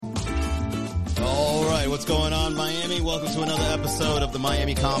What's going on, Miami? Welcome to another episode of the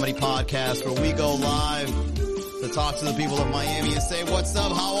Miami Comedy Podcast, where we go live to talk to the people of Miami and say, what's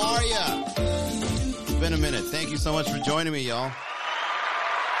up? How are ya? It's been a minute. Thank you so much for joining me, y'all.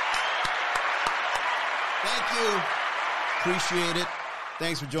 Thank you. Appreciate it.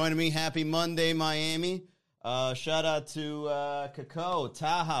 Thanks for joining me. Happy Monday, Miami. Shout out to Kako,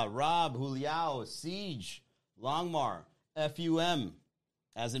 Taha, Rob, Juliao, Siege, Longmar, FUM,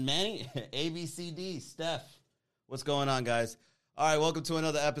 as in Manny, ABCD, Steph. What's going on, guys? All right, welcome to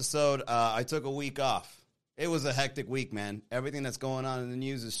another episode. I took a week off. It was a hectic week, man. Everything that's going on in the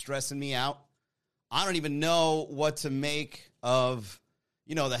news is stressing me out. I don't even know what to make of,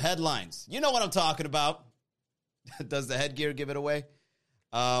 the headlines. You know what I'm talking about. Does the headgear give it away?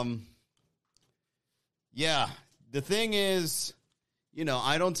 Yeah, the thing is,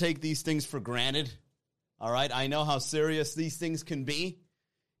 I don't take these things for granted. All right, I know how serious these things can be.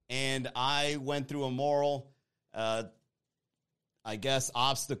 And I went through a moral,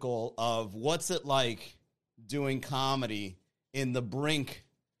 obstacle of what's it like doing comedy in the brink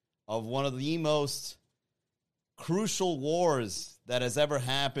of one of the most crucial wars that has ever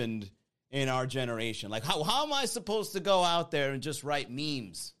happened in our generation. Like, how am I supposed to go out there and just write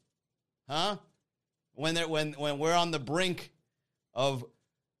memes? Huh? When we're on the brink of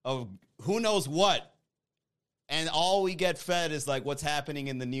who knows what. And all we get fed is like what's happening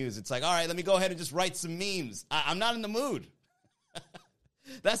in the news. It's like, all right, let me go ahead and just write some memes. I'm not in the mood.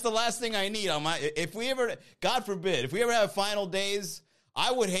 That's the last thing I need on if we ever, God forbid, if we ever have final days, I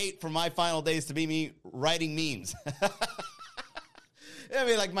would hate for my final days to be me writing memes. I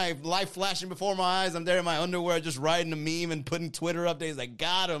mean, like my life flashing before my eyes. I'm there in my underwear just writing a meme and putting Twitter updates. Like,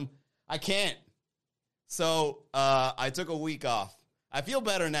 got him. I can't. So I took a week off. I feel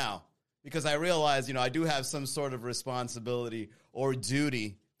better now. Because I realize, I do have some sort of responsibility or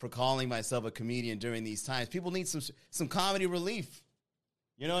duty for calling myself a comedian during these times. People need some comedy relief.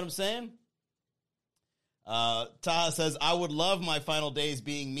 You know what I'm saying? Taha says, I would love my final days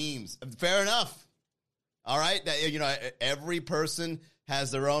being memes. Fair enough. All right? Every person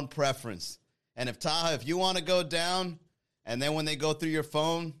has their own preference. And if you want to go down, and then when they go through your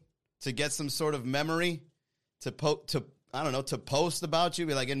phone to get some sort of memory to post about you,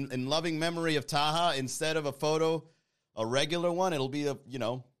 be like, in loving memory of Taha, instead of a photo, a regular one, it'll be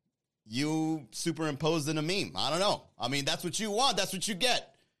you superimposed in a meme. I don't know. I mean, that's what you want. That's what you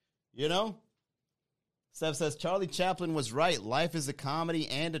get. Steph says, Charlie Chaplin was right. Life is a comedy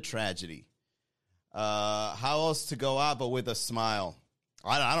and a tragedy. How else to go out but with a smile?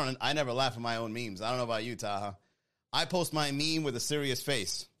 I never laugh at my own memes. I don't know about you, Taha. I post my meme with a serious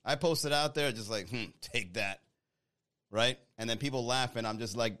face. I post it out there just like, take that. Right? And then people laugh, and I'm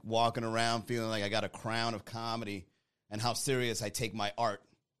just like walking around feeling like I got a crown of comedy and how serious I take my art.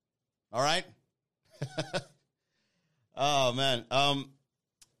 All right? Oh, man.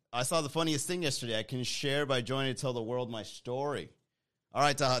 I saw the funniest thing yesterday. I can share by joining to tell the world my story. All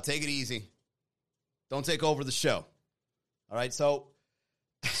right, Taha, take it easy. Don't take over the show. All right? So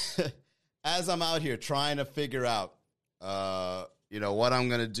as I'm out here trying to figure out, what I'm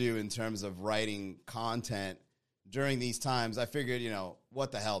going to do in terms of writing content during these times, I figured,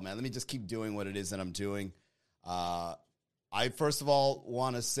 what the hell, man? Let me just keep doing what it is that I'm doing. I, first of all,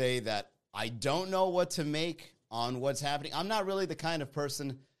 want to say that I don't know what to make on what's happening. I'm not really the kind of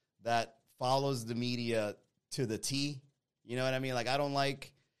person that follows the media to the T. You know what I mean? Like, I don't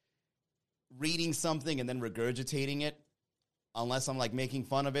like reading something and then regurgitating it unless I'm, like, making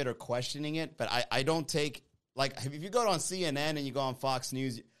fun of it or questioning it. But I don't take, like, if you go on CNN and you go on Fox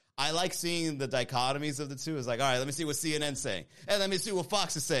News, I like seeing the dichotomies of the two. It's like, all right, let me see what CNN's saying. And let me see what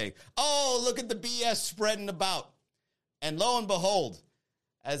Fox is saying. Oh, look at the BS spreading about. And lo and behold,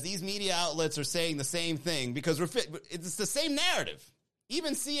 as these media outlets are saying the same thing, because it's the same narrative.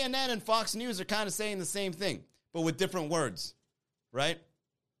 Even CNN and Fox News are kind of saying the same thing, but with different words, right?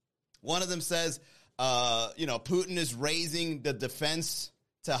 One of them says, Putin is raising the defense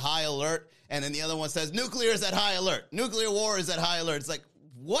to high alert. And then the other one says, nuclear is at high alert. Nuclear war is at high alert. It's like,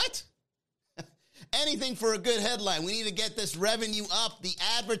 what? Anything for a good headline. We need to get this revenue up. The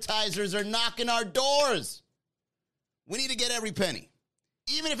advertisers are knocking our doors. We need to get every penny,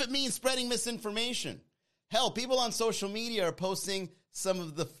 even if it means spreading misinformation. Hell, people on social media are posting some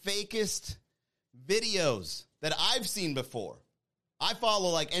of the fakest videos that I've seen before. I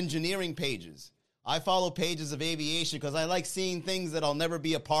follow like engineering pages. I follow pages of aviation because I like seeing things that I'll never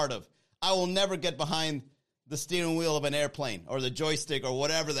be a part of. I will never get behind the steering wheel of an airplane or the joystick or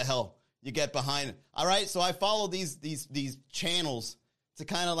whatever the hell you get behind it. All right, so I follow these channels to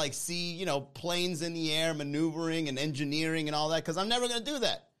kind of like see, planes in the air maneuvering and engineering and all that, because I'm never going to do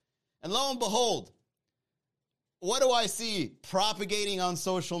that. And lo and behold, what do I see propagating on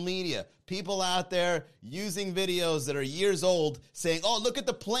social media? People out there using videos that are years old saying, oh, look at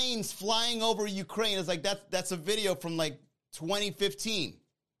the planes flying over Ukraine. It's like, that's a video from like 2015.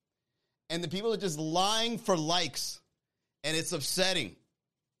 And the people are just lying for likes. And it's upsetting.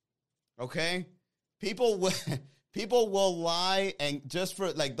 Okay? People will lie, and just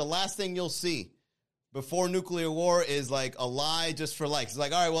for, like, the last thing you'll see before nuclear war is like a lie just for likes. It's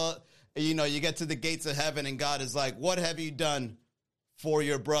like, all right, well, you know, you get to the gates of heaven and God is like, what have you done for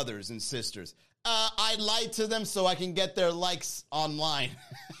your brothers and sisters? I lied to them so I can get their likes online.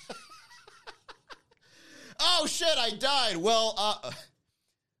 Oh, shit, I died. Well,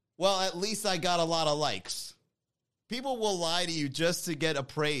 at least I got a lot of likes. People will lie to you just to get a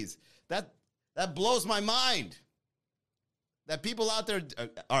praise. That blows my mind. That people out there,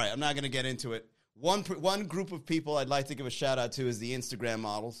 all right, I'm not going to get into it. One group of people I'd like to give a shout out to is the Instagram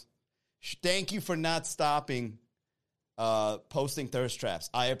models. Thank you for not stopping posting thirst traps.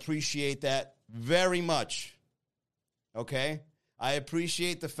 I appreciate that very much. Okay? I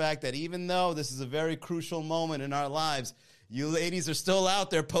appreciate the fact that even though this is a very crucial moment in our lives, you ladies are still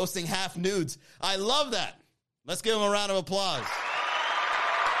out there posting half nudes. I love that. Let's give them a round of applause.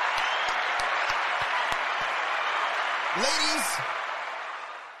 Ladies,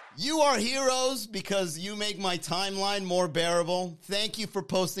 you are heroes because you make my timeline more bearable. Thank you for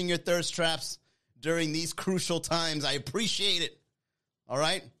posting your thirst traps during these crucial times. I appreciate it. All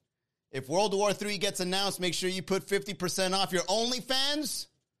right? If World War III gets announced, make sure you put 50% off your OnlyFans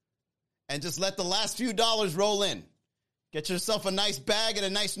and just let the last few dollars roll in. Get yourself a nice bag and a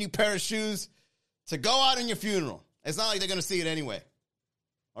nice new pair of shoes to go out in your funeral. It's not like they're going to see it anyway.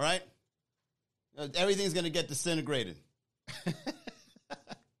 All right? Everything's going to get disintegrated.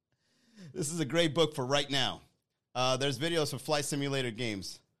 This is a great book for right now. There's videos for flight simulator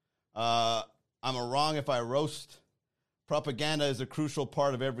games. I'm wrong if I roast. Propaganda is a crucial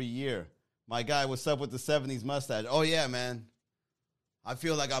part of every year. My guy, what's up with the 70s mustache? Oh, yeah, man. I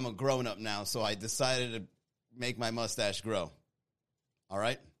feel like I'm a grown-up now, so I decided to make my mustache grow. All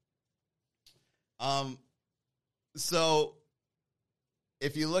right? So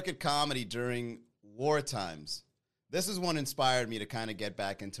if you look at comedy during war times, this is what inspired me to kind of get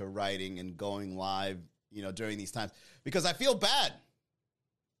back into writing and going live, you know, during these times, because I feel bad.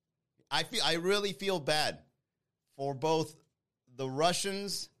 I really feel bad for both the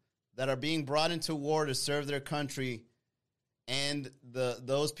Russians that are being brought into war to serve their country and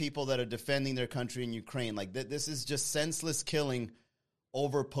those people that are defending their country in Ukraine. Like, this is just senseless killing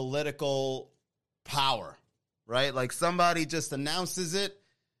over political power, right? Like, somebody just announces it,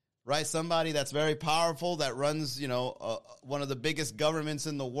 right? Somebody that's very powerful that runs, you know, one of the biggest governments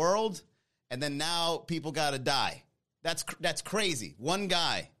in the world, and then now people got to die. That's crazy. One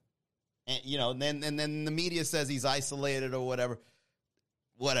guy, and you know, and then the media says he's isolated or whatever.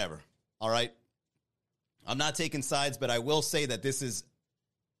 Whatever. All right. I'm not taking sides, but I will say that this is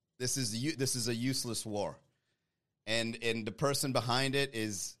a useless war, and the person behind it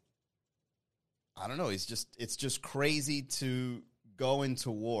is, I don't know. It's just crazy to go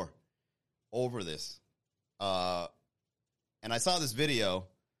into war over this. And I saw this video.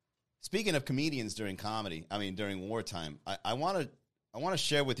 Speaking of comedians during during wartime, I want to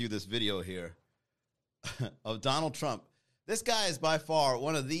share with you this video here of Donald Trump. This guy is by far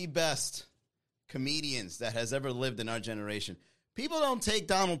one of the best comedians that has ever lived in our generation. People don't take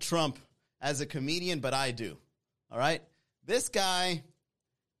Donald Trump as a comedian, but I do. All right? This guy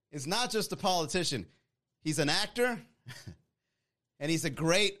is not just a politician. He's an actor, and he's a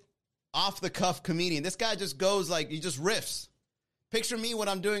great off-the-cuff comedian. This guy just goes he just riffs. Picture me what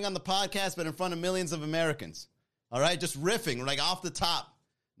I'm doing on the podcast, but in front of millions of Americans. All right? Just riffing, like off the top.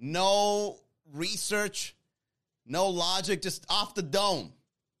 No research, no logic, just off the dome.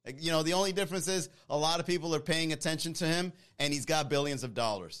 Like, you know, the only difference is a lot of people are paying attention to him, and he's got billions of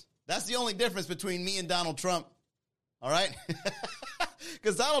dollars. That's the only difference between me and Donald Trump. All right?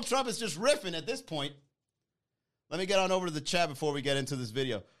 Because Donald Trump is just riffing at this point. Let me get on over to the chat before we get into this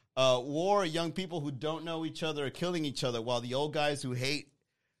video. War, young people who don't know each other are killing each other, while the old guys who hate.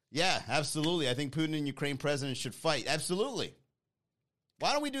 Yeah, absolutely. I think Putin and Ukraine president should fight. Absolutely.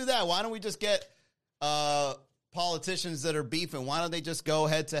 Why don't we do that? Why don't we just get politicians that are beefing? Why don't they just go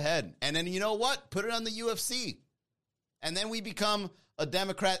head to head? And then, you know what? Put it on the UFC. And then we become a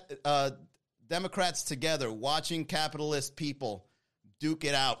Democrats together, watching capitalist people duke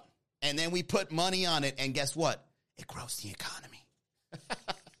it out. And then we put money on it, and guess what? It grows the economy.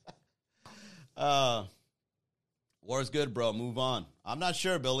 War's good, bro. Move on. I'm not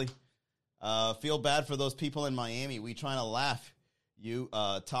sure, Billy. Feel bad for those people in Miami. We trying to laugh. You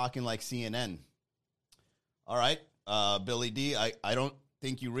talking like CNN. All right, Billy D, I don't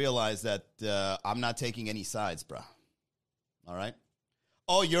think you realize that I'm not taking any sides, bro. All right?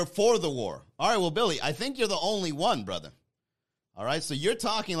 Oh, you're for the war. All right, well, Billy, I think you're the only one, brother. All right, so you're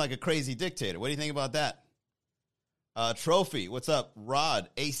talking like a crazy dictator. What do you think about that? Trophy, what's up? Rod,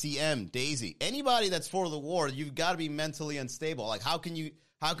 ACM, Daisy. Anybody that's for the war, you've got to be mentally unstable. Like, how can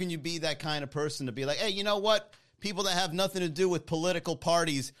you be that kind of person to be like, hey, you know what? People that have nothing to do with political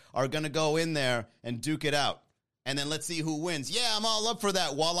parties are going to go in there and duke it out. And then let's see who wins. Yeah, I'm all up for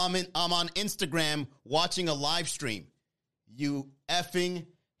that while I'm on Instagram watching a live stream. You effing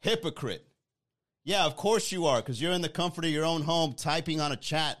hypocrite. Yeah, of course you are, because you're in the comfort of your own home typing on a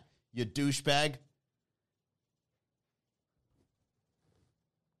chat, you douchebag.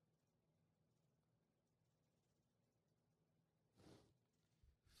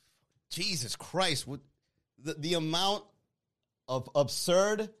 Jesus Christ, the amount of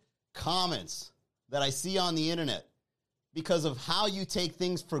absurd comments that I see on the internet because of how you take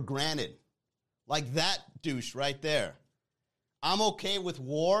things for granted. Like that douche right there. I'm okay with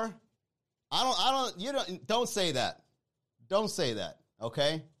war. Don't say that. Don't say that,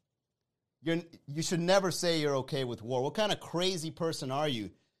 okay? You should never say you're okay with war. What kind of crazy person are you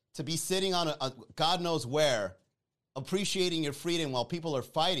to be sitting on a God knows where, appreciating your freedom while people are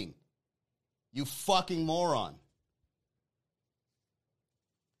fighting? You fucking moron.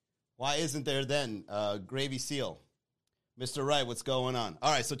 Why isn't there then Gravy Seal? Mr. Wright, what's going on?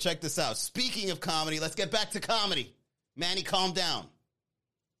 All right, so check this out. Speaking of comedy, let's get back to comedy. Manny, calm down.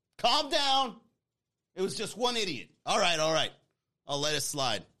 Calm down. It was just one idiot. All right. I'll let it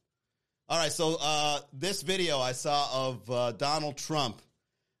slide. All right, so this video I saw of Donald Trump.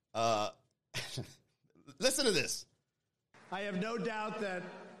 Listen to this. I have no doubt that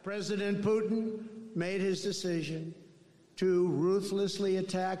President Putin made his decision to ruthlessly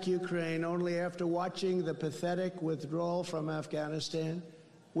attack Ukraine only after watching the pathetic withdrawal from Afghanistan,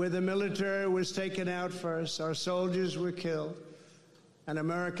 where the military was taken out first, our soldiers were killed, and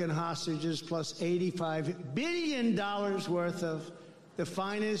American hostages plus $85 billion worth of the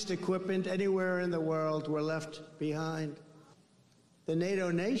finest equipment anywhere in the world were left behind. The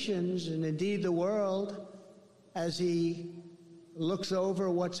NATO nations, and indeed the world, as he looks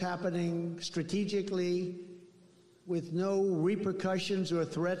over what's happening strategically with no repercussions or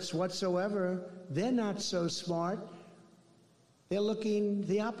threats whatsoever, they're not so smart. They're looking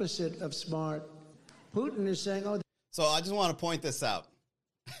the opposite of smart. Putin is saying, oh. So I just want to point this out.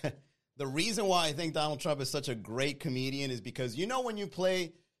 The reason why I think Donald Trump is such a great comedian is because, you know, when you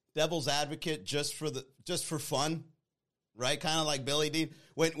play devil's advocate just for fun, right? Kind of like Billy D.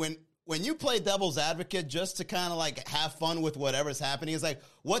 When you play devil's advocate just to kind of like have fun with whatever's happening, it's like,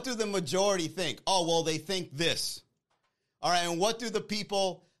 what do the majority think? Oh, well, they think this. All right, and what do the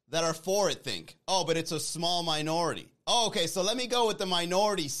people that are for it think? Oh, but it's a small minority. Oh, okay, so let me go with the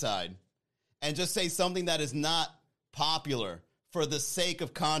minority side and just say something that is not popular for the sake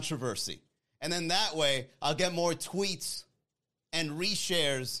of controversy. And then that way, I'll get more tweets and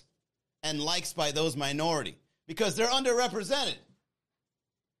reshares and likes by those minority because they're underrepresented.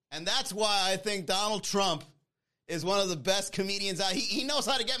 And that's why I think Donald Trump is one of the best comedians out. He knows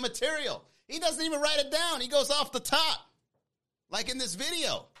how to get material. He doesn't even write it down. He goes off the top, like in this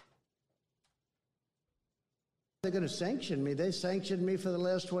video. They're going to sanction me. They sanctioned me for the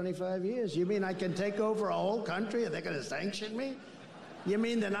last 25 years. You mean I can take over a whole country and they're going to sanction me? You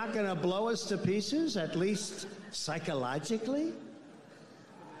mean they're not going to blow us to pieces, at least psychologically?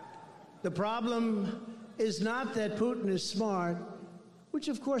 The problem is not that Putin is smart, which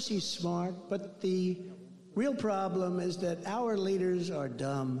of course he's smart, but the real problem is that our leaders are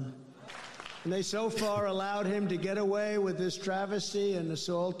dumb. And they so far allowed him to get away with this travesty and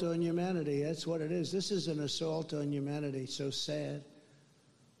assault on humanity. That's what it is. This is an assault on humanity. So sad.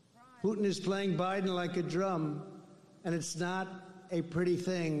 Putin is playing Biden like a drum, and it's not a pretty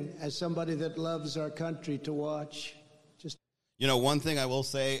thing as somebody that loves our country to watch. Just, you know, one thing I will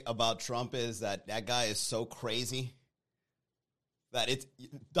say about Trump is that guy is so crazy that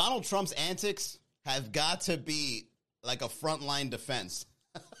Donald Trump's antics have got to be like a frontline defense.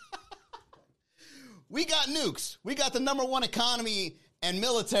 We got nukes. We got the #1 economy and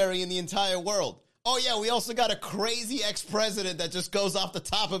military in the entire world. Oh, yeah, we also got a crazy ex-president that just goes off the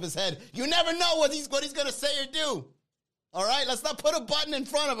top of his head. You never know what he's going to say or do. All right, let's not put a button in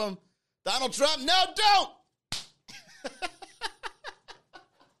front of him. Donald Trump, no, don't.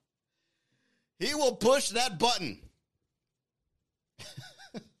 He will push that button.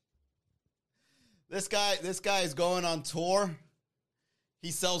 This guy is going on tour.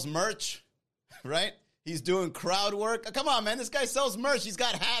 He sells merch, right? He's doing crowd work. Come on, man. This guy sells merch. He's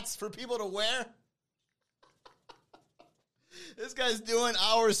got hats for people to wear. This guy's doing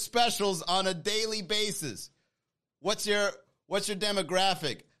our specials on a daily basis. What's your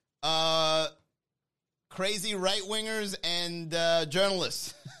demographic? Crazy right-wingers and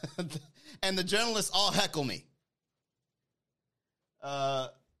journalists. And the journalists all heckle me.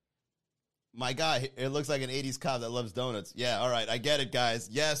 My guy, it looks like an 80s cop that loves donuts. Yeah, all right, I get it, guys.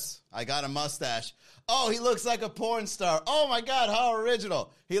 Yes, I got a mustache. Oh, he looks like a porn star. Oh, my God, how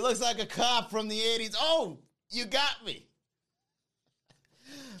original. He looks like a cop from the 80s. Oh, you got me.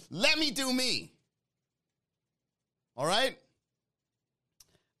 Let me do me. All right?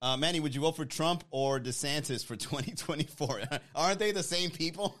 Manny, would you vote for Trump or DeSantis for 2024? Aren't they the same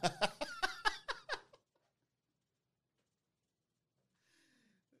people?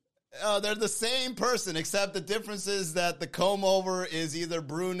 They're the same person, except the difference is that the comb over is either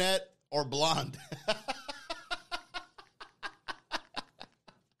brunette or blonde.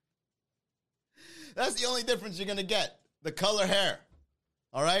 That's the only difference you're going to get. The color hair.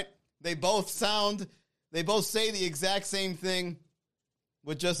 All right? They both say the exact same thing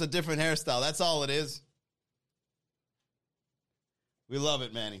with just a different hairstyle. That's all it is. We love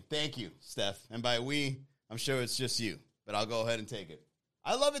it, Manny. Thank you, Steph. And by we, I'm sure it's just you, but I'll go ahead and take it.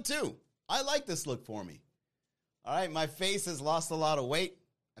 I love it too. I like this look for me. All right, my face has lost a lot of weight.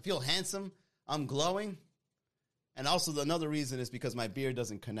 I feel handsome. I'm glowing. And also another reason is because my beard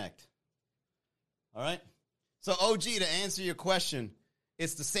doesn't connect. All right? So, OG, to answer your question,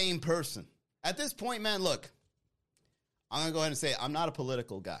 it's the same person. At this point, man, look, I'm going to go ahead and say I'm not a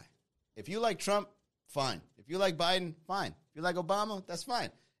political guy. If you like Trump, fine. If you like Biden, fine. If you like Obama, that's fine.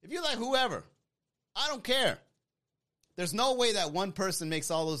 If you like whoever, I don't care. There's no way that one person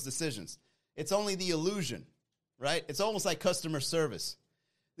makes all those decisions. It's only the illusion, right? It's almost like customer service.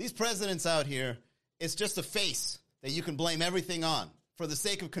 These presidents out here, it's just a face that you can blame everything on for the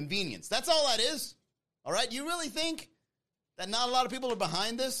sake of convenience. That's all that is. All right? You really think that not a lot of people are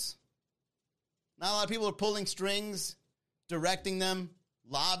behind this? Not a lot of people are pulling strings, directing them,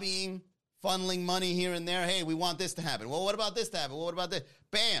 lobbying, funneling money here and there. Hey, we want this to happen. Well, what about this to happen? Well, what about this?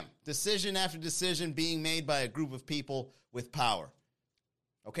 Bam! Decision after decision being made by a group of people with power.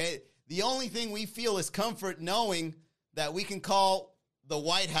 Okay? The only thing we feel is comfort knowing that we can call the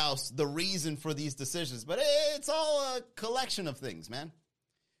White House the reason for these decisions. But it's all a collection of things, man.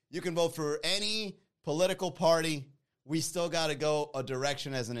 You can vote for any political party. We still got to go a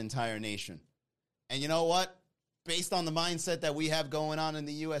direction as an entire nation. And you know what? Based on the mindset that we have going on in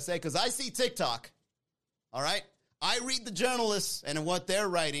the USA, because I see TikTok, all right? I read the journalists and what they're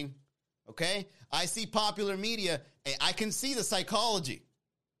writing, okay? I see popular media. I can see the psychology.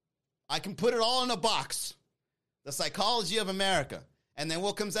 I can put it all in a box. The psychology of America. And then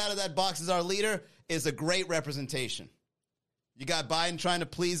what comes out of that box as our leader is a great representation. You got Biden trying to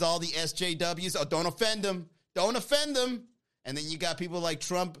please all the SJWs. Oh, don't offend them. Don't offend them. And then you got people like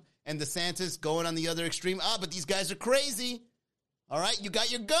Trump and DeSantis going on the other extreme. But these guys are crazy. All right? You got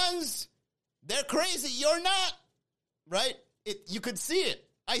your guns. They're crazy. You're not. Right? You could see it.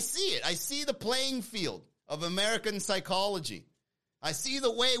 I see it. I see the playing field of American psychology. I see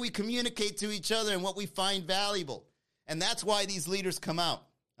the way we communicate to each other and what we find valuable. And that's why these leaders come out.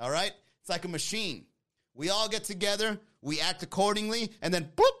 All right? It's like a machine. We all get together, we act accordingly, and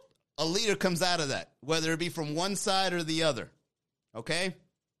then, boop, a leader comes out of that, whether it be from one side or the other. Okay?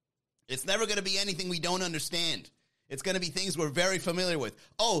 It's never going to be anything we don't understand. It's going to be things we're very familiar with.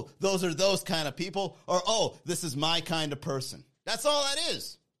 Oh, those are those kind of people. Or, oh, this is my kind of person. That's all that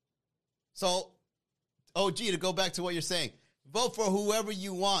is. So, OG, to go back to what you're saying, vote for whoever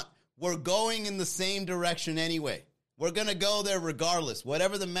you want. We're going in the same direction anyway. We're going to go there regardless.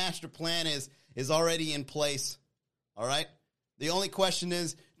 Whatever the master plan is already in place. All right? The only question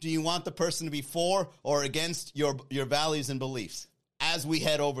is, do you want the person to be for or against your values and beliefs as we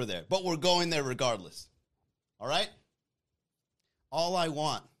head over there? But we're going there regardless. All right? All I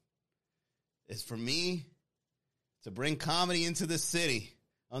want is for me to bring comedy into this city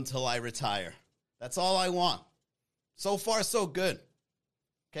until I retire. That's all I want. So far, so good.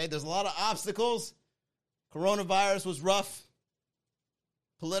 Okay, there's a lot of obstacles. Coronavirus was rough.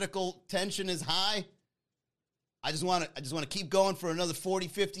 Political tension is high. I just want to keep going for another 40,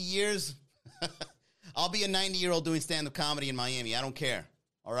 50 years. I'll be a 90-year-old doing stand-up comedy in Miami. I don't care.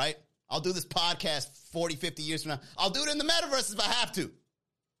 All right? I'll do this podcast 40, 50 years from now. I'll do it in the metaverse if I have to.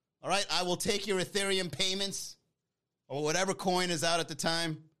 All right? I will take your Ethereum payments or whatever coin is out at the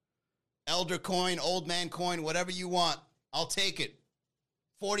time. Elder coin, old man coin, whatever you want. I'll take it.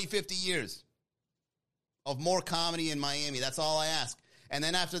 40, 50 years of more comedy in Miami. That's all I ask. And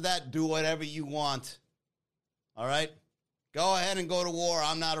then after that, do whatever you want. All right? Go ahead and go to war.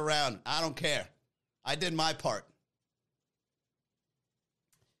 I'm not around. I don't care. I did my part.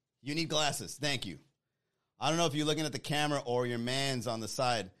 You need glasses. Thank you. I don't know if you're looking at the camera or your man's on the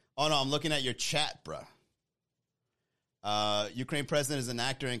side. Oh, no, I'm looking at your chat, bruh. Ukraine president is an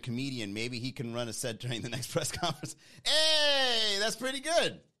actor and comedian. Maybe he can run a set during the next press conference. Hey, that's pretty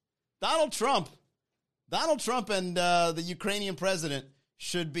good. Donald Trump and the Ukrainian president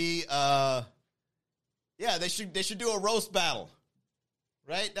should be, they should do a roast battle,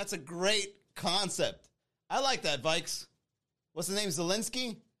 right? That's a great concept. I like that, Vikes. What's his name?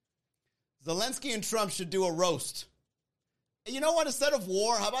 Zelensky? Zelensky and Trump should do a roast. And you know what? Instead of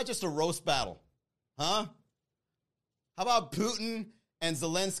war, how about just a roast battle? Huh? How about Putin and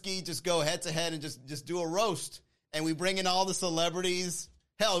Zelensky just go head to head and just do a roast? And we bring in all the celebrities.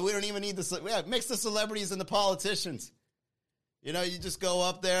 Hell, we don't even need mix the celebrities and the politicians. You know, you just go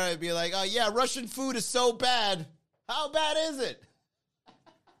up there and be like, oh, yeah, Russian food is so bad. How bad is it?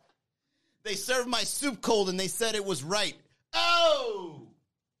 They served my soup cold and they said it was right. Oh!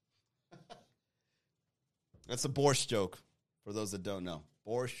 That's a borscht joke, for those that don't know.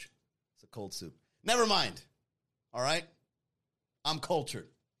 Borscht, it's a cold soup. Never mind. All right? I'm cultured.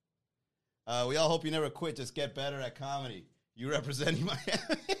 We all hope you never quit. Just get better at comedy. You representing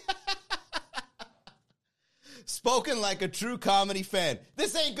Miami. Spoken like a true comedy fan.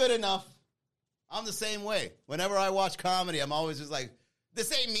 This ain't good enough. I'm the same way. Whenever I watch comedy, I'm always just like,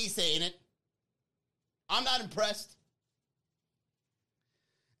 this ain't me saying it. I'm not impressed.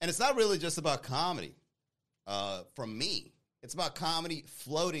 And it's not really just about comedy. From me, it's about comedy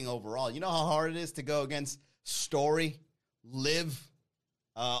floating overall. You know how hard it is to go against Story, Live,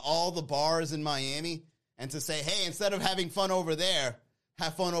 all the bars in Miami, and to say, hey, instead of having fun over there,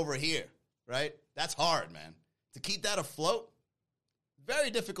 have fun over here, right? That's hard, man. To keep that afloat, very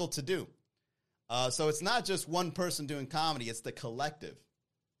difficult to do. So it's not just one person doing comedy, it's the collective.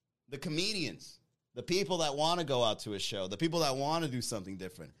 The comedians, the people that want to go out to a show, the people that want to do something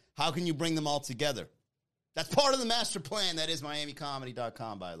different. How can you bring them all together? That's part of the master plan. That is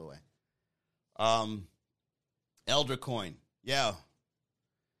MiamiComedy.com, by the way. Elder Coin. Yeah.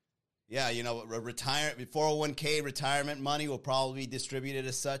 Yeah, you know, 401k retirement money will probably be distributed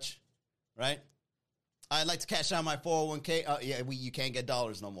as such, right? I'd like to cash out my 401k. You can't get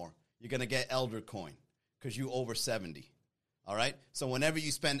dollars no more. You're going to get Elder Coin because you over 70. All right? So whenever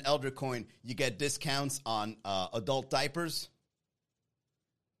you spend Elder Coin, you get discounts on adult diapers,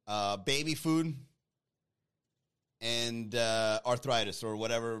 baby food, and arthritis or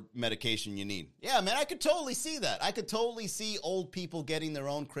whatever medication you need. Yeah, man, I could totally see that. I could totally see old people getting their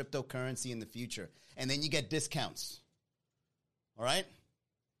own cryptocurrency in the future. And then you get discounts. All right?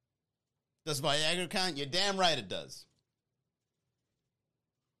 Does Viagra count? You're damn right it does.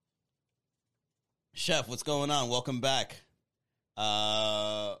 Chef, what's going on? Welcome back.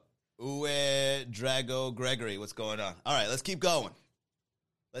 Uwe Drago Gregory, what's going on? All right, let's keep going.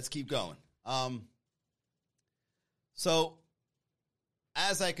 So,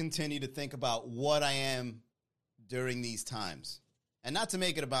 as I continue to think about what I am during these times, and not to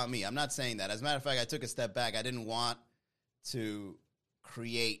make it about me, I'm not saying that. As a matter of fact, I took a step back. I didn't want to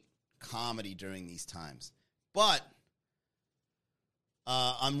create comedy during these times. But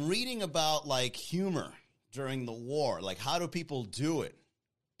I'm reading about, like, humor during the war. Like, how do people do it?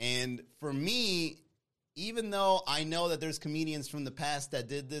 And for me, even though I know that there's comedians from the past that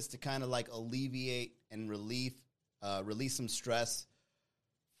did this to kind of, like, alleviate and release some stress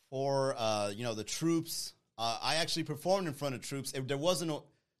for, the troops. I actually performed in front of troops. There wasn't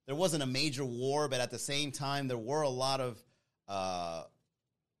a major war, but at the same time, there were a lot of,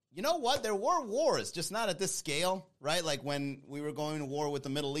 there were wars, just not at this scale, right? Like when we were going to war with the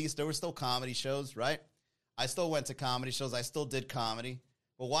Middle East, there were still comedy shows, right? I still went to comedy shows. I still did comedy.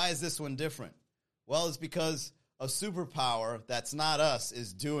 But why is this one different? Well, it's because a superpower that's not us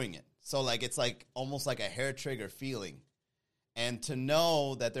is doing it. So, like, it's like almost like a hair trigger feeling. And to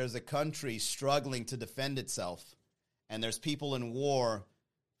know that there's a country struggling to defend itself and there's people in war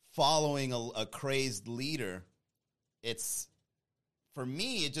following a crazed leader, for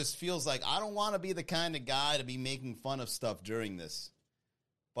me, it just feels like I don't want to be the kind of guy to be making fun of stuff during this.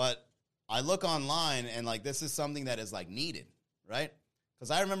 But I look online and, like, this is something that is, like, needed, right?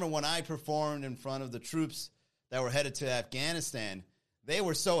 Because I remember when I performed in front of the troops that were headed to Afghanistan, they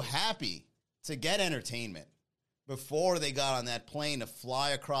were so happy to get entertainment before they got on that plane to fly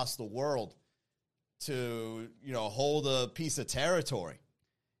across the world to, hold a piece of territory.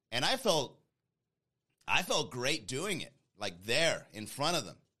 And I felt great doing it, like there in front of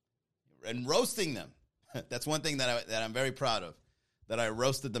them and roasting them. That's one thing that I'm very proud of, that I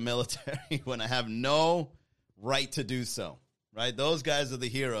roasted the military when I have no right to do so, right? Those guys are the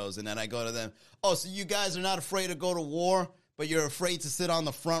heroes. And then I go to them, oh, so you guys are not afraid to go to war, but you're afraid to sit on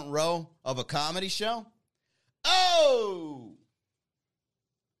the front row of a comedy show? Oh!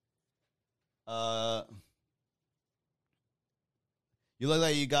 You look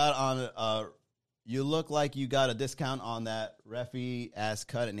like you got a discount on that Reffy ass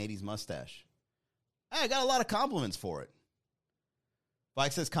cut and 80s mustache. I got a lot of compliments for it.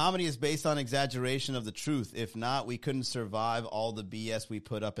 Mike says comedy is based on exaggeration of the truth. If not, we couldn't survive all the BS we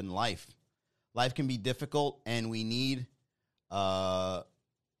put up in life. Life can be difficult, and we need. Oh,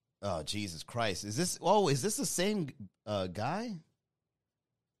 Jesus Christ! Is this the same guy? Let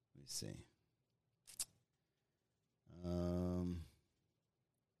me see.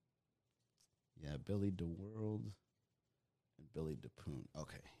 Yeah, Billy DeWorld and Billy DePoon.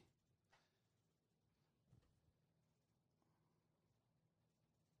 Okay.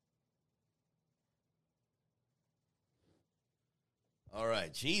 All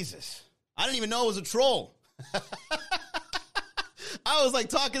right, Jesus. I didn't even know it was a troll. I was like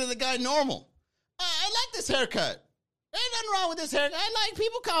talking to the guy normal. I like this haircut. Ain't nothing wrong with this haircut. I like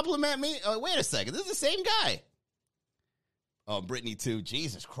people compliment me. Oh, wait a second. This is the same guy. Oh, Brittany too.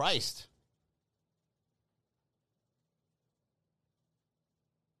 Jesus Christ.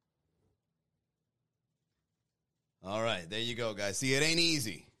 All right, there you go, guys. See, it ain't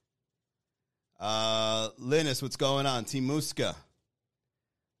easy. Linus, what's going on? Team Muska.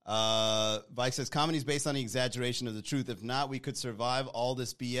 Vike says, comedy is based on the exaggeration of the truth. If not, we could survive all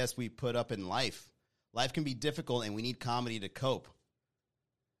this BS we put up in life. Life can be difficult, and we need comedy to cope.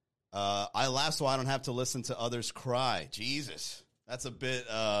 I laugh so I don't have to listen to others cry. Jesus, that's a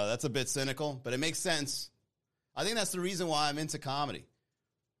bit cynical, but it makes sense. I think that's the reason why I'm into comedy,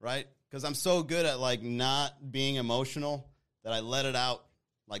 right? Because I'm so good at like not being emotional that I let it out,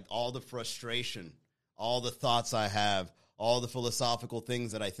 like all the frustration, all the thoughts I have, all the philosophical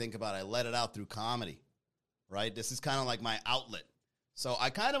things that I think about, I let it out through comedy, right? This is kind of like my outlet. So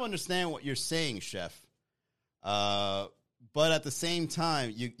I kind of understand what you're saying, Chef. But at the same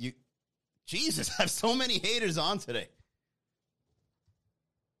time, you Jesus, I have so many haters on today.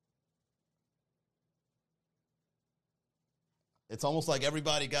 It's almost like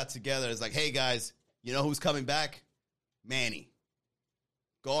everybody got together. It's like, hey, guys, you know who's coming back? Manny.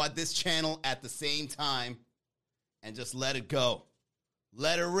 Go at this channel at the same time and just let it go.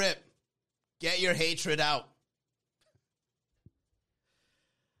 Let it rip. Get your hatred out.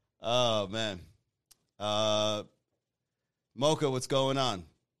 Oh, man. Mocha, what's going on?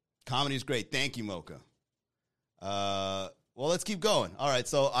 Comedy's great. Thank you, Mocha. Well, let's keep going. All right,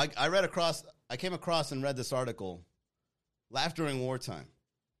 so I came across and read this article, Laugh During Wartime.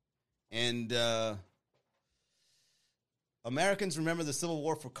 And Americans remember the Civil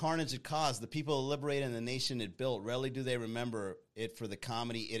War for carnage it caused, the people it liberated, and the nation it built. Rarely do they remember it for the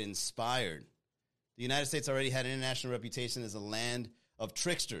comedy it inspired. The United States already had an international reputation as a land of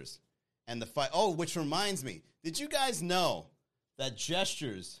tricksters. And the fight. Oh, which reminds me, did you guys know that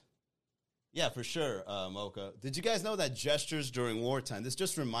gestures? Yeah, for sure, Mocha. Did you guys know that gestures during wartime? This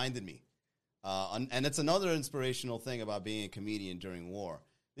just reminded me. And it's another inspirational thing about being a comedian during war.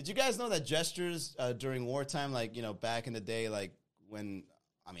 Did you guys know that gestures during wartime, like, you know, back in the day, like when,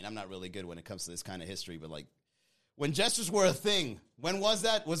 I mean, I'm not really good when it comes to this kind of history, but like when gestures were a thing, when was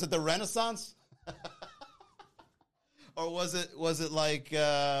that? Was it the Renaissance? Or was it like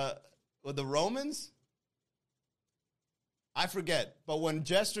with the Romans? I forget. But when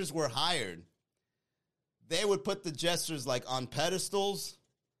gestures were hired, they would put the gestures like on pedestals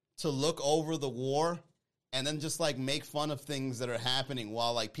to look over the war and then just like make fun of things that are happening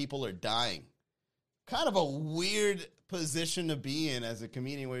while like people are dying. Kind of a weird position to be in as a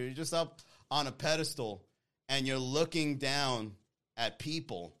comedian where you're just up on a pedestal and you're looking down at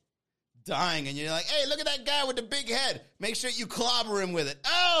people dying and you're like, hey, look at that guy with the big head. Make sure you clobber him with it.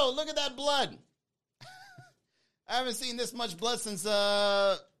 Oh, look at that blood. I haven't seen this much blood since,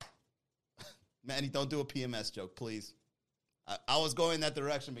 Manny, don't do a PMS joke, please. I was going that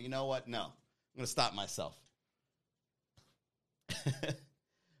direction, but you know what? No. I'm going to stop myself.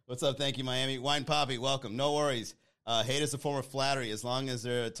 What's up? Thank you, Miami. Wine Poppy, welcome. No worries. Hate is a form of flattery. As long as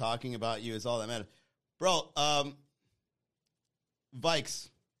they're talking about you is all that matters. Bro, Vikes,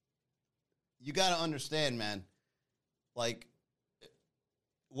 you got to understand, man. Like,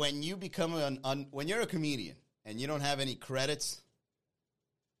 when you become when you're a comedian and you don't have any credits,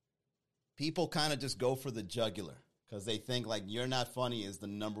 people kind of just go for the jugular because they think like you're not funny is the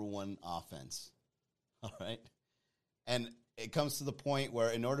number one offense. All right? And it comes to the point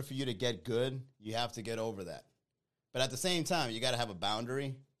where in order for you to get good, you have to get over that. But at the same time, you got to have a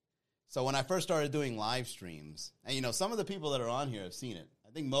boundary. So when I first started doing live streams, and you know, some of the people that are on here have seen it.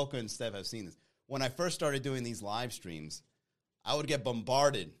 I think Mocha and Steph have seen this. When I first started doing these live streams, I would get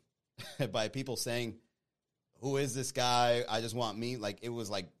bombarded by people saying, who is this guy? I just want me. Like, it was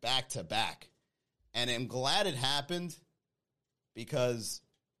like back to back. And I'm glad it happened because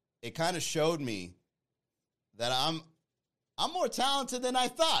it kind of showed me that I'm more talented than I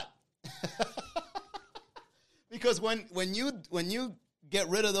thought. Because when you get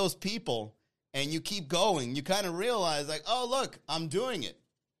rid of those people and you keep going, you kind of realize like, oh, look, I'm doing it.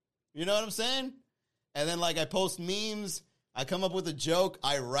 You know what I'm saying? And then like I post memes, I come up with a joke,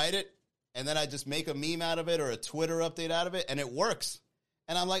 I write it, and then I just make a meme out of it or a Twitter update out of it, and it works.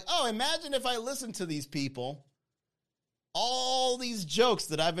 And I'm like, oh, imagine if I listened to these people, all these jokes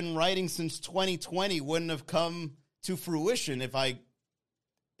that I've been writing since 2020 wouldn't have come to fruition if I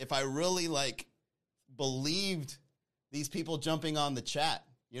really like believed these people jumping on the chat.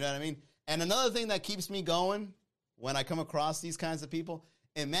 You know what I mean? And another thing that keeps me going when I come across these kinds of people,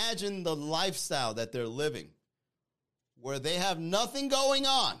 imagine the lifestyle that they're living where they have nothing going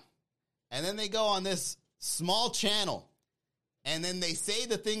on. And then they go on this small channel and then they say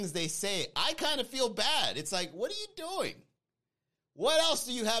the things they say. I kind of feel bad. It's like, what are you doing? What else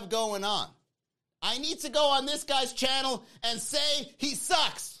do you have going on? I need to go on this guy's channel and say he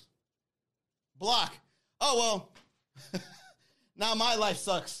sucks. Block. Oh, well, now my life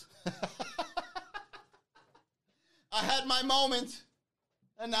sucks. I had my moment,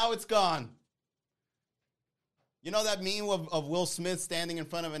 and now it's gone. You know that meme of Will Smith standing in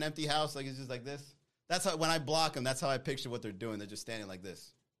front of an empty house, like it's just like this? That's how, when I block them, that's how I picture what they're doing. They're just standing like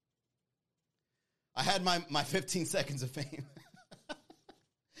this. I had my 15 seconds of fame.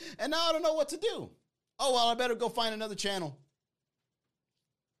 And now I don't know what to do. Oh, well, I better go find another channel.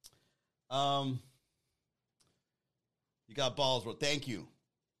 You got balls, bro. Thank you.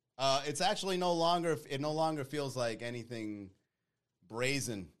 It's actually it no longer feels like anything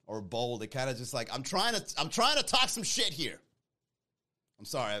brazen or bold. It kind of just like, I'm trying to talk some shit here. I'm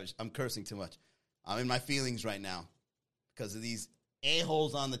sorry, I'm cursing too much. I'm in my feelings right now because of these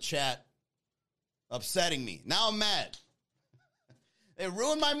a-holes on the chat upsetting me. Now I'm mad. They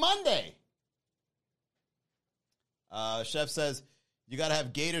ruined my Monday. Chef says, you got to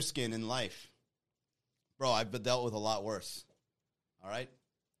have gator skin in life. Bro, I've been dealt with a lot worse. All right?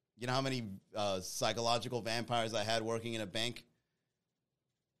 You know how many psychological vampires I had working in a bank?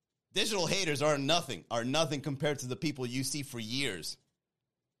 Digital haters are nothing compared to the people you see for years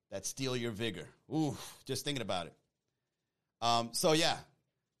that steal your vigor. Ooh, just thinking about it. So, yeah,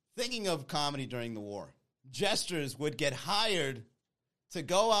 thinking of comedy during the war, jesters would get hired to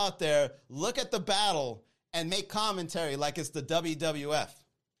go out there, look at the battle, and make commentary like it's the WWF.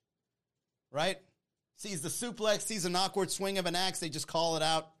 Right? Sees the suplex, sees an awkward swing of an axe, they just call it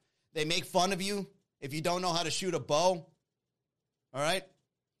out. They make fun of you if you don't know how to shoot a bow. All right?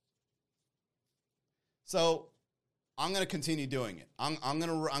 So I'm going to continue doing it. I'm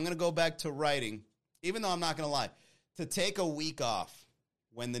going to go back to writing, even though I'm not going to lie. To take a week off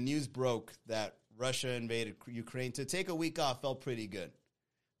when the news broke that Russia invaded Ukraine, to take a week off felt pretty good.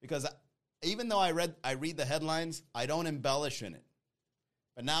 Because even though I read the headlines, I don't embellish in it.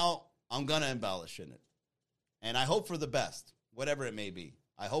 But now I'm going to embellish in it. And I hope for the best, whatever it may be.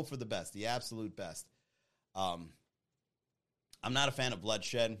 I hope for the best, the absolute best. I'm not a fan of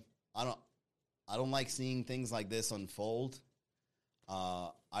bloodshed. I don't like seeing things like this unfold.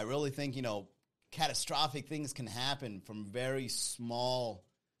 I really think, catastrophic things can happen from very small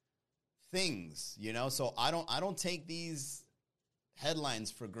things, So I don't take these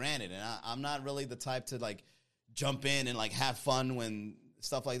headlines for granted, and I'm not really the type to like jump in and like have fun when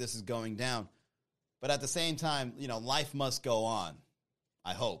stuff like this is going down. But at the same time, life must go on.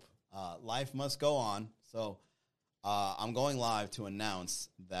 I hope life must go on. So I'm going live to announce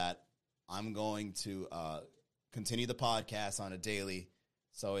that I'm going to continue the podcast on a daily.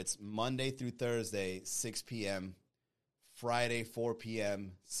 So it's Monday through Thursday, 6 p.m., Friday, 4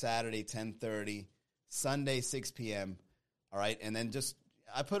 p.m., Saturday, 10:30, Sunday, 6 p.m., all right? And then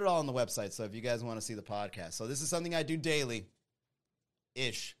I put it all on the website, so if you guys want to see the podcast. So this is something I do daily-ish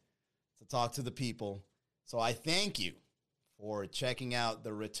to talk to the people. So I thank you for checking out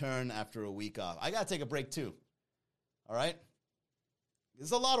the return after a week off. I got to take a break too, all right?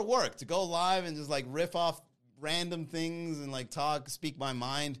 It's a lot of work to go live and just like riff off random things and like speak my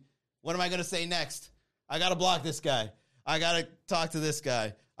mind. What am I going to say next? I got to block this guy. I got to talk to this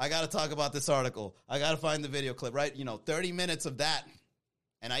guy. I got to talk about this article. I got to find the video clip, right? 30 minutes of that.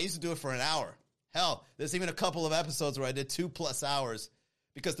 And I used to do it for an hour. Hell, there's even a couple of episodes where I did 2+ hours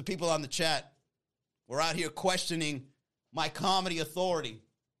because the people on the chat were out here questioning my comedy authority.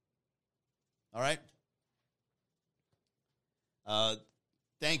 All right?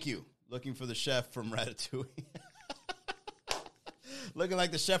 Thank you. Looking for the chef from Ratatouille. Looking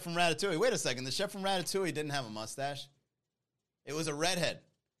like the chef from Ratatouille. Wait a second. The chef from Ratatouille didn't have a mustache. It was a redhead.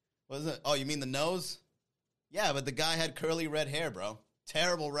 Was it? Oh, you mean the nose? Yeah, but the guy had curly red hair, bro.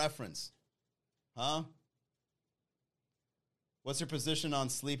 Terrible reference. Huh? What's your position on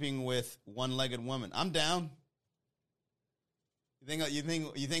sleeping with one-legged women? I'm down. You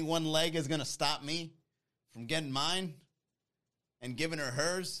think one leg is gonna stop me from getting mine and giving her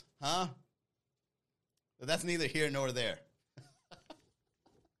hers? Huh? But that's neither here nor there.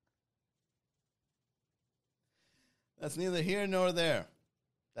 That's neither here nor there.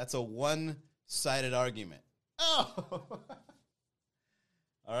 That's a one-sided argument. Oh!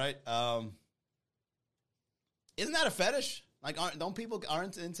 All right. Isn't that a fetish? Like, don't people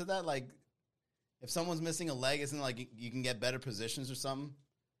aren't into that? Like, if someone's missing a leg, isn't it like you can get better positions or something?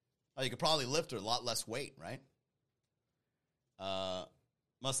 Oh, you could probably lift her a lot less weight, right?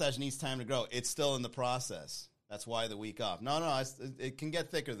 Mustache needs time to grow. It's still in the process. That's why the week off. No, it can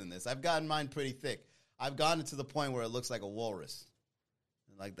get thicker than this. I've gotten mine pretty thick. I've gotten it to the point where it looks like a walrus.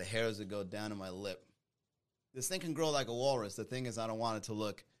 And like the hairs that go down to my lip. This thing can grow like a walrus. The thing is, I don't want it to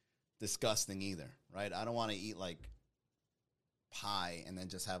look disgusting either, right? I don't want to eat like pie and then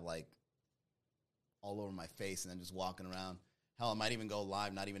just have like all over my face and then just walking around. Hell, I might even go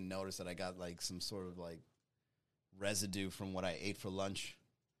live, not even notice that I got like some sort of like residue from what I ate for lunch.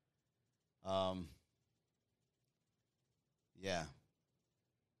 Yeah.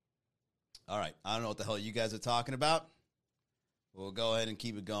 All right. I don't know what the hell you guys are talking about. We'll go ahead and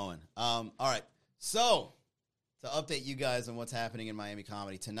keep it going. All right. So, to update you guys on what's happening in Miami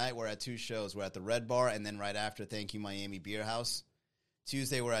comedy, tonight we're at 2 shows. We're at the Red Bar, and then right after, Thank You Miami Beer House.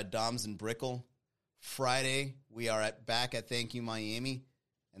 Tuesday, we're at Dom's and Brickell. Friday, we are back at Thank You Miami.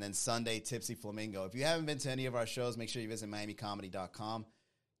 And then Sunday, Tipsy Flamingo. If you haven't been to any of our shows, make sure you visit MiamiComedy.com.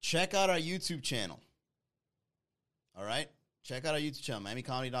 Check out our YouTube channel. All right? Check out our YouTube channel,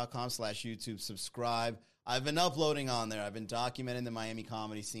 MiamiComedy.com/YouTube. Subscribe. I've been uploading on there. I've been documenting the Miami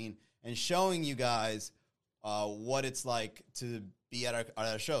comedy scene and showing you guys what it's like to be at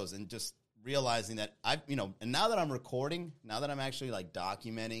our shows, and just realizing that and now that I'm recording, now that I'm actually like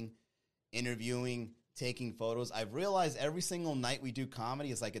documenting, interviewing, taking photos, I've realized every single night we do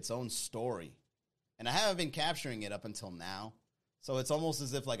comedy is like its own story. And I haven't been capturing it up until now. So it's almost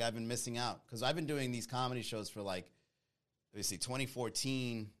as if like I've been missing out, because I've been doing these comedy shows for like, let me see,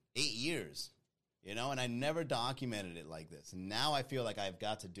 2014, 8 years, and I never documented it like this. And now I feel like I've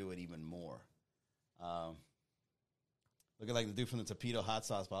got to do it even more. Looking like the dude from the Torpedo Hot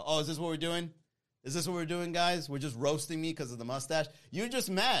Sauce Bottle. Oh, is this what we're doing? Is this what we're doing, guys? We're just roasting me because of the mustache? You're just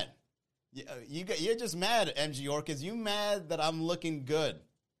mad. You're just mad, MG Orchids. You mad that I'm looking good.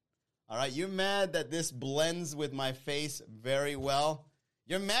 All right? You're mad that this blends with my face very well.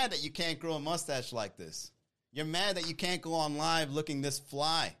 You're mad that you can't grow a mustache like this. You're mad that you can't go on live looking this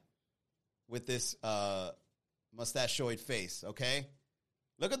fly with this mustachioid face, okay?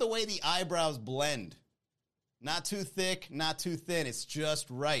 Look at the way the eyebrows blend. Not too thick, not too thin. It's just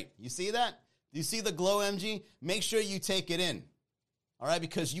right. You see that? You see the glow, MG? Make sure you take it in. All right?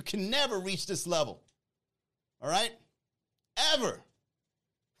 Because you can never reach this level. All right? Ever.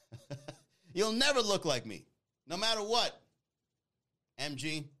 You'll never look like me. No matter what.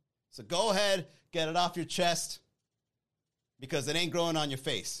 MG. So go ahead, get it off your chest, because it ain't growing on your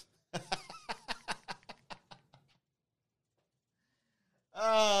face.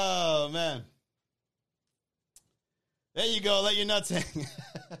 Oh, man. There you go. Let your nuts hang.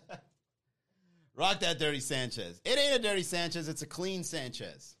 Rock that dirty Sanchez. It ain't a dirty Sanchez. It's a clean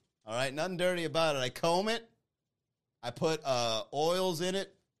Sanchez. All right? Nothing dirty about it. I comb it. I put oils in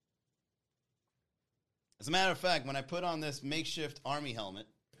it. As a matter of fact, when I put on this makeshift army helmet,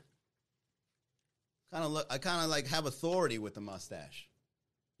 I kind of like have authority with the mustache.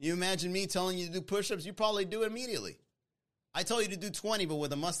 You imagine me telling you to do push-ups, you probably do it immediately. I told you to do 20, but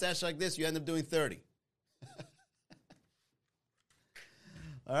with a mustache like this, you end up doing 30.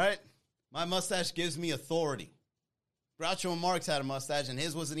 All right? My mustache gives me authority. Groucho Marx had a mustache, and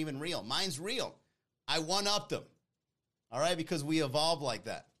his wasn't even real. Mine's real. I one-upped him. All right? Because we evolve like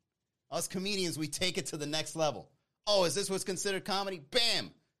that. Us comedians, we take it to the next level. Oh, is this what's considered comedy?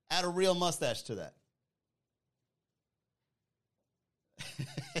 Bam! Add a real mustache to that.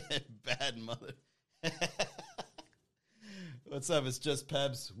 Bad mother. What's up? It's just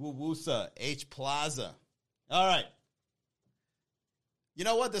Pebs. Woo-woosa. H Plaza. All right. You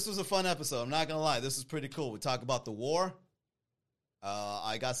know what? This was a fun episode. I'm not going to lie. This is pretty cool. We talk about the war.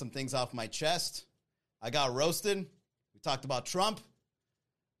 I got some things off my chest. I got roasted. We talked about Trump.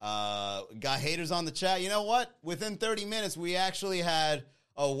 Got haters on the chat. You know what? Within 30 minutes, we actually had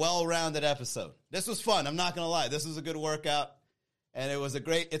a well-rounded episode. This was fun. I'm not going to lie. This was a good workout. And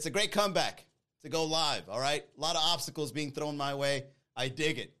it's a great comeback to go live, all right? A lot of obstacles being thrown my way. I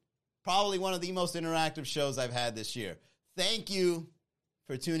dig it. Probably one of the most interactive shows I've had this year. Thank you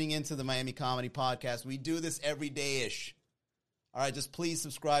for tuning into the Miami Comedy Podcast. We do this every day-ish. All right, just please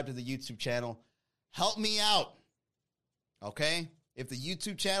subscribe to the YouTube channel. Help me out, okay? If the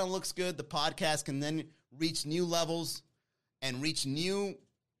YouTube channel looks good, the podcast can then reach new levels and reach new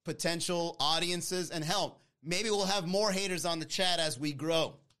potential audiences and help. Maybe we'll have more haters on the chat as we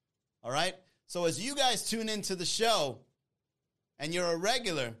grow, all right? So as you guys tune into the show and you're a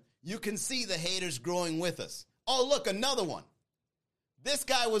regular, you can see the haters growing with us. Oh, look, another one. This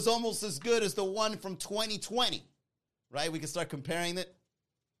guy was almost as good as the one from 2020, right? We can start comparing it.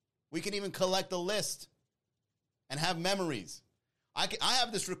 We can even collect a list and have memories. I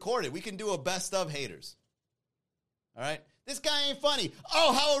have this recorded. We can do a best of haters. All right? This guy ain't funny.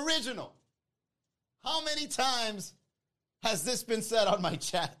 Oh, how original. How many times has this been said on my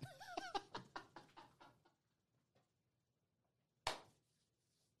chat?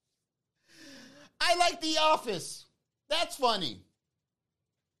 I like The Office. That's funny.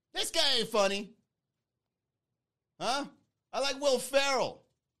 This guy ain't funny. Huh? I like Will Ferrell.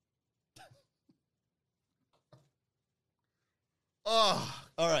 Oh,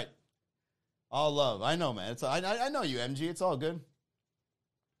 all right. All love. I know, man. I know you, MG. It's all good.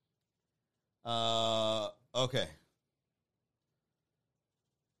 Okay.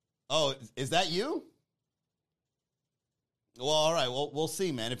 Oh, is that you? Well, all right. Well, we'll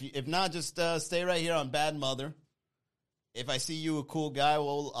see, man. If not, just stay right here on Bad Mother. If I see you a cool guy,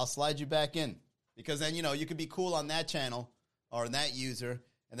 well, I'll slide you back in. Because then, you could be cool on that channel or that user.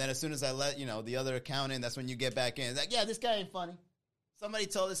 And then as soon as I let, the other account in, that's when you get back in. It's like, yeah, this guy ain't funny. Somebody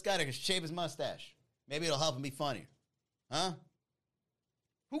told this guy to shave his mustache. Maybe it'll help him be funnier. Huh?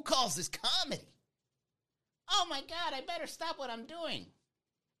 Who calls this comedy? Oh, my God, I better stop what I'm doing.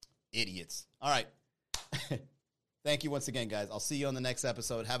 Idiots. All right. Thank you once again, guys. I'll see you on the next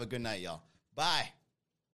episode. Have a good night, y'all. Bye.